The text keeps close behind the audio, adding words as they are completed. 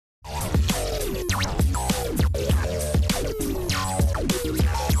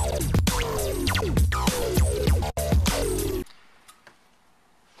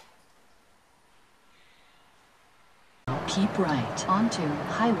keep right onto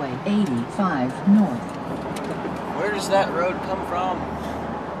Highway 85 North. Where does that road come from?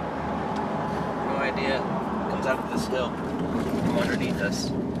 No idea. It comes out of this hill from underneath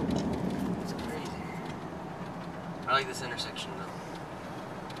us. It's crazy. I like this intersection though.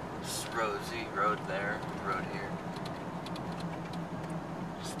 Just roadsy, road there, road here.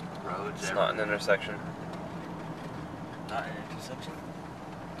 Just roads. It's not an intersection. Not an intersection?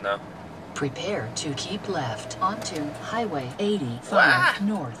 No. Prepare to keep left onto Highway 85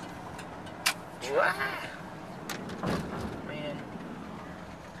 North. Man.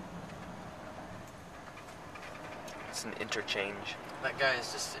 It's an interchange. That guy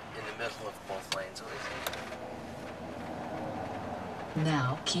is just in the middle of both lanes. What is he?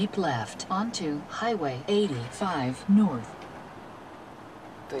 Now keep left onto Highway 85 North.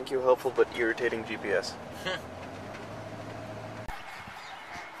 Thank you, helpful but irritating GPS.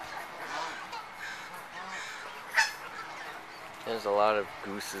 There's a lot of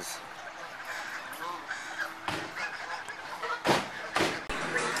gooses.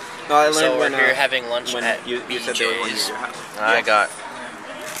 No, I learned So we're when, here having lunch when at you said they were going to BJ's. your house. I got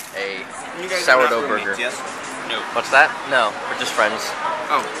a sourdough burger. Yes? No. What's that? No, we're just friends.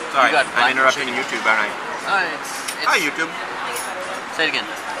 Oh, sorry. You got I'm black interrupting chicken. YouTube, aren't I? Hi, YouTube. Say it again.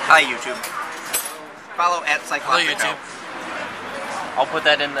 Hi, YouTube. Follow at Hello, Cyclopico. YouTube. I'll put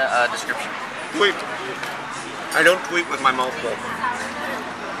that in the description. Tweet. I don't tweet with my mouth full.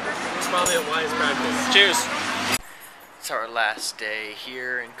 It's probably a wise practice. Cheers. It's our last day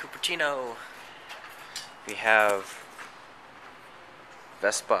here in Cupertino. We have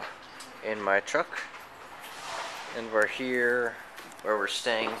Vespa in my truck, and we're here where we're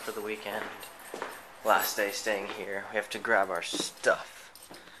staying for the weekend. Last day staying here. We have to grab our stuff.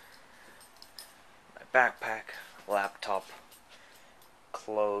 My backpack, laptop,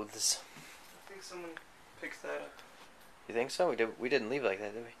 clothes. I think someone picks that up. You think so? We didn't leave like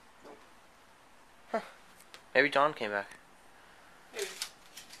that, did we? Nope. Huh. Maybe John came back. Maybe.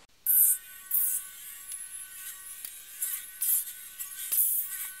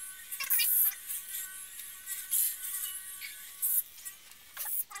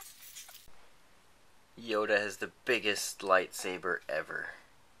 Yoda has the biggest lightsaber ever.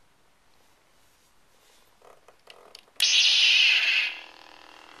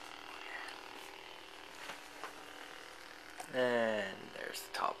 And there's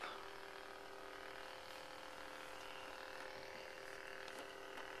the top.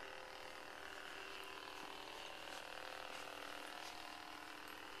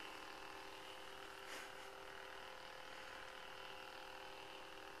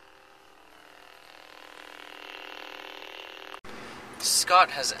 Scott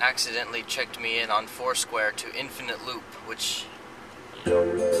has accidentally checked me in on Foursquare to Infinite Loop, which...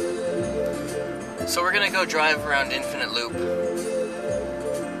 So we're gonna go drive around Infinite Loop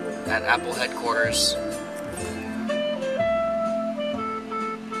at Apple headquarters.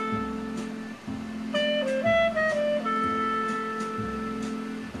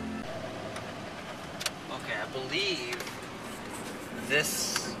 Okay, I believe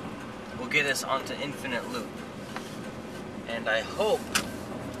this will get us onto Infinite Loop. And I hope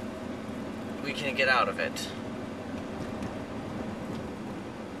we can get out of it.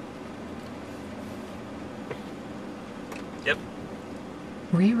 Yep.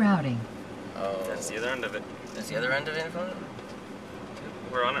 Rerouting. Oh. That's the other end of it. That's the other end of it in front of it?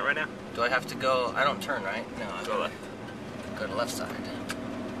 We're on it right now. Do I have to go? I don't turn, right? No, I Go left. Go to left side.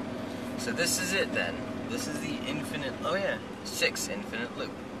 So this is it then. This is the infinite, oh yeah, 6 infinite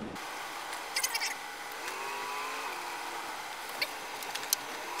loop.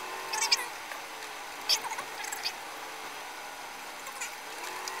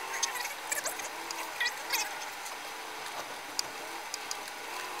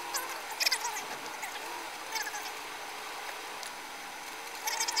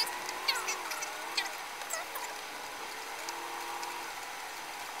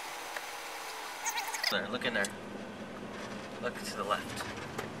 There, look in there. Look to the left.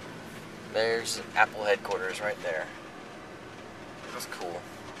 There's Apple headquarters right there. That's cool.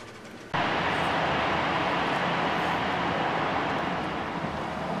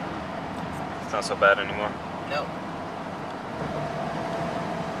 It's not so bad anymore. Nope.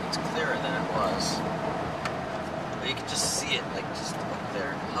 It's clearer than it was. But you can just see it, like, just up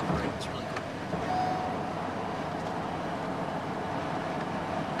there, hovering. It's really cool.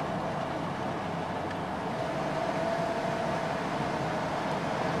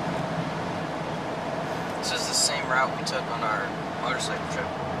 This is the same route we took on our motorcycle trip.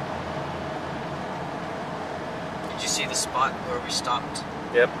 Did you see the spot where we stopped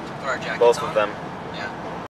Yep. to put our jackets Both on? of them. Yeah.